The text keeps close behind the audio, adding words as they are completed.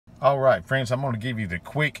All right, friends, I'm going to give you the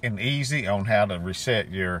quick and easy on how to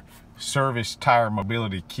reset your service tire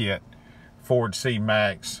mobility kit. Ford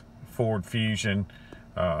C-Max, Ford Fusion,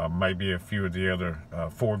 maybe a few of the other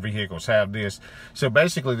Ford vehicles have this. So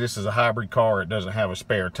basically, this is a hybrid car. It doesn't have a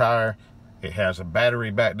spare tire. It has a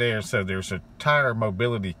battery back there. So there's a tire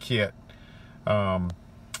mobility kit,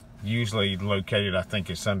 usually located, I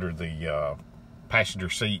think it's under the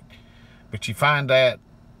passenger seat. But you find that,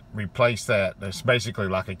 replace that. That's basically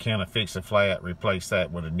like a can of Fix-A-Flat. Replace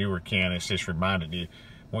that with a newer can. It's just reminded you,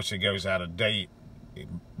 once it goes out of date, it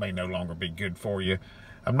may no longer be good for you.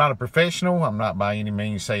 I'm not a professional. I'm not by any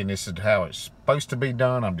means saying this is how it's supposed to be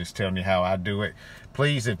done. I'm just telling you how I do it.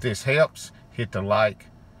 Please, if this helps, hit the like,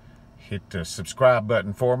 hit the subscribe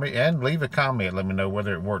button for me, and leave a comment. Let me know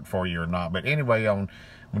whether it worked for you or not. But anyway,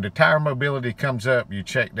 when the tire mobility comes up, you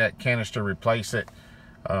check that canister, replace it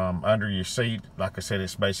under your seat. Like I said,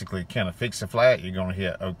 it's basically kind of Fix-A-Flat. You're going to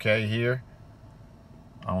hit OK here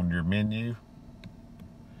on your menu.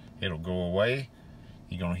 It'll go away.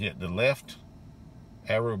 You're going to hit the left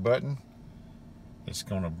arrow button. It's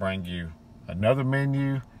going to bring you another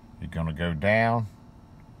menu. You're going to go down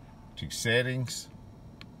to settings.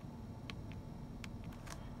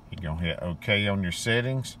 You're going to hit OK on your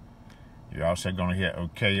settings. You're also going to hit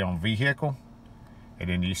OK on vehicle. And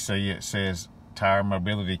then you see it says tire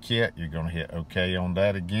mobility kit. You're going to hit OK on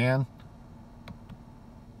that again.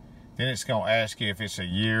 Then it's going to ask you if it's a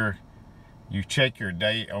year. You check your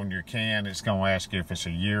date on your can. It's going to ask you if it's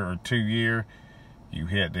a year or 2 year. You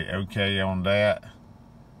hit the OK on that.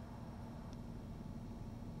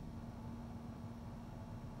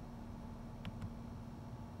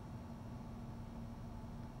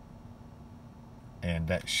 And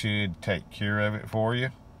that should take care of it for you.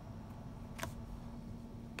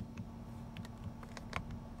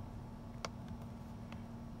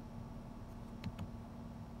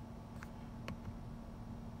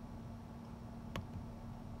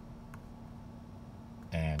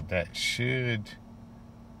 And that should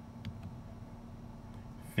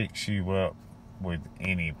fix you up with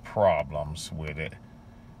any problems with it.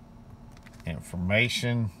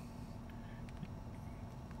 Information.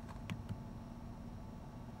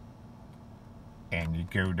 And you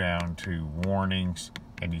go down to warnings,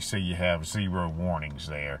 and you see you have 0 warnings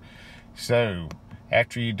there. So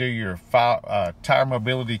after you do your tire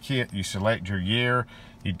mobility kit, you select your year.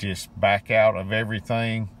 You just back out of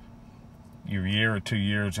everything. Your year or 2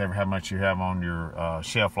 years, ever how much you have on your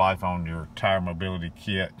shelf life on your tire mobility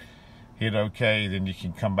kit. Hit OK, then you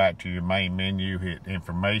can come back to your main menu, hit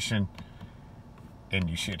information, and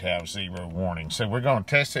you should have 0 warnings. So we're going to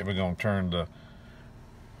test it. We're going to turn the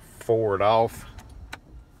Ford off.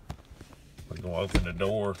 We're going to open the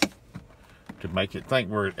door to make it think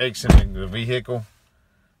we're exiting the vehicle.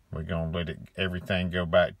 We're going to let everything go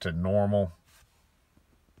back to normal.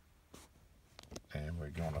 And we're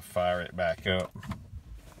going to fire it back up.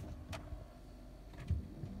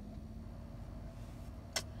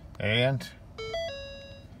 And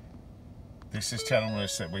this is telling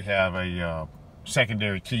us that we have a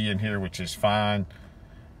secondary key in here, which is fine.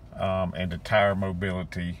 And the tire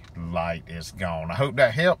mobility light is gone. I hope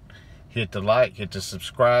that helped. Hit the like, hit the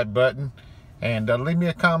subscribe button, and leave me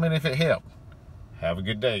a comment if it helped. Have a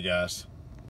good day, guys.